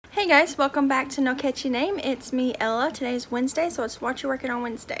Hey guys, welcome back to Nocatchyname. It's me, Ella. Today's Wednesday, so it's What You Working On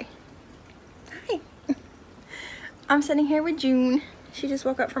Wednesday. Hi. I'm sitting here with June. She just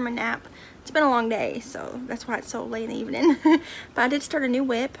woke up from a nap. It's been a long day, so that's why it's so late in the evening. But I did start a new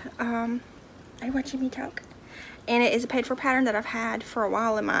WIP. Are you watching me talk? And it is a paid for pattern that I've had for a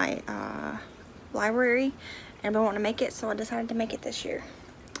while in my library. And I've been wanting to make it, so I decided to make it this year.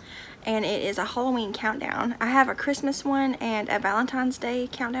 And it is a Halloween countdown. I have a Christmas one and a Valentine's Day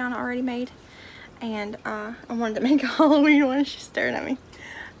countdown already made, and I wanted to make a Halloween one. She's staring at me.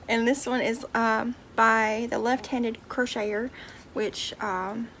 And this one is by the left-handed crocheter, which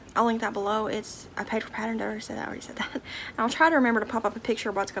I'll link that below. It's a paid for pattern. I already said that. And I'll try to remember to pop up a picture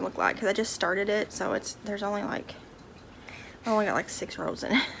of what it's gonna look like, because I just started it, so there's only like, I only got like 6 rows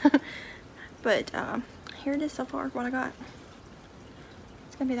in it. But here it is so far, what I got.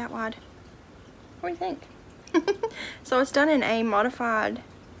 It's gonna be that wide. What do you think? So it's done in a modified,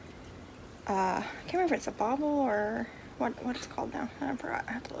 I can't remember if it's a bobble or what it's called now. I forgot.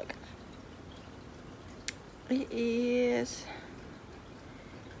 I have to look. It is,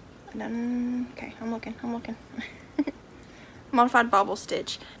 okay, I'm looking. Modified bobble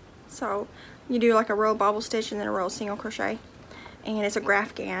stitch. So you do like a row of bobble stitch and then a row of single crochet. And it's a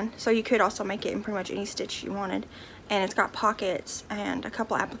graph gan, so you could also make it in pretty much any stitch you wanted. And it's got pockets and a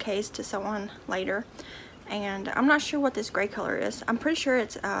couple appliques to sew on later. And I'm not sure what this gray color is. I'm pretty sure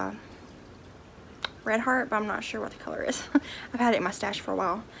it's red heart, but I'm not sure what the color is. I've had it in my stash for a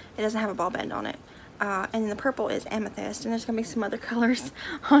while. It doesn't have a ball bend on it. And then the purple is amethyst, and there's gonna be some other colors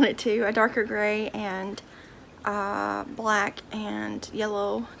on it too. A darker gray and black and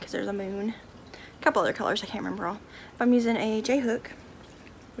yellow, because there's a moon. A couple other colors, I can't remember all. But I'm using a J hook,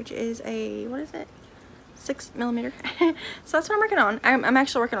 which is a, what is it? 6mm. So that's what I'm working on. I'm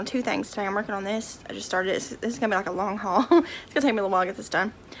actually working on 2 things today. I'm working on this. I just started it. This is gonna be like a long haul. It's gonna take me a little while to get this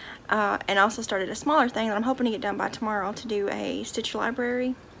done. And I also started a smaller thing that I'm hoping to get done by tomorrow to do a stitch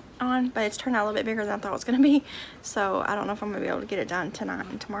library on, but it's turned out a little bit bigger than I thought it was gonna be. So I don't know if I'm gonna be able to get it done tonight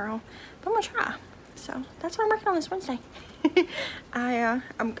and tomorrow, but I'm gonna try. So that's what I'm working on this Wednesday. I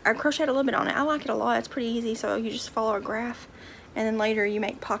crocheted a little bit on it. I like it a lot. It's pretty easy. So you just follow a graph, and then later you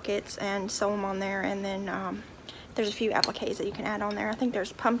make pockets and sew them on there, and then there's a few appliques that you can add on there. I think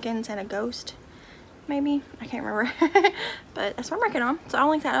there's pumpkins and a ghost, maybe. I can't remember. But that's what I'm working on. So I'll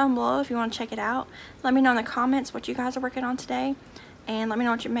link that down below if you want to check it out. Let me know in the comments what you guys are working on today, and let me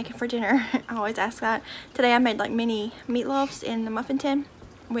know what you're making for dinner. I always ask that. Today I made like mini meatloafs in the muffin tin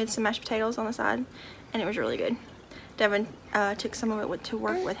with some mashed potatoes on the side, and it was really good. Devin took some of it to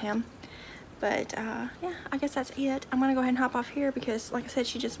work with him. But yeah, I guess that's it. I'm gonna go ahead and hop off here because, like I said,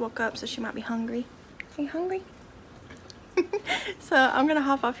 she just woke up, so she might be hungry. Are you hungry? So I'm gonna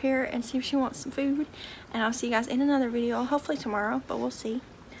hop off here and see if she wants some food, and I'll see you guys in another video, hopefully tomorrow, but we'll see.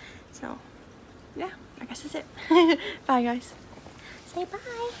 So yeah, I guess that's it. Bye guys. Say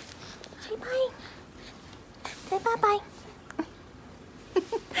bye. Say bye. Say bye-bye.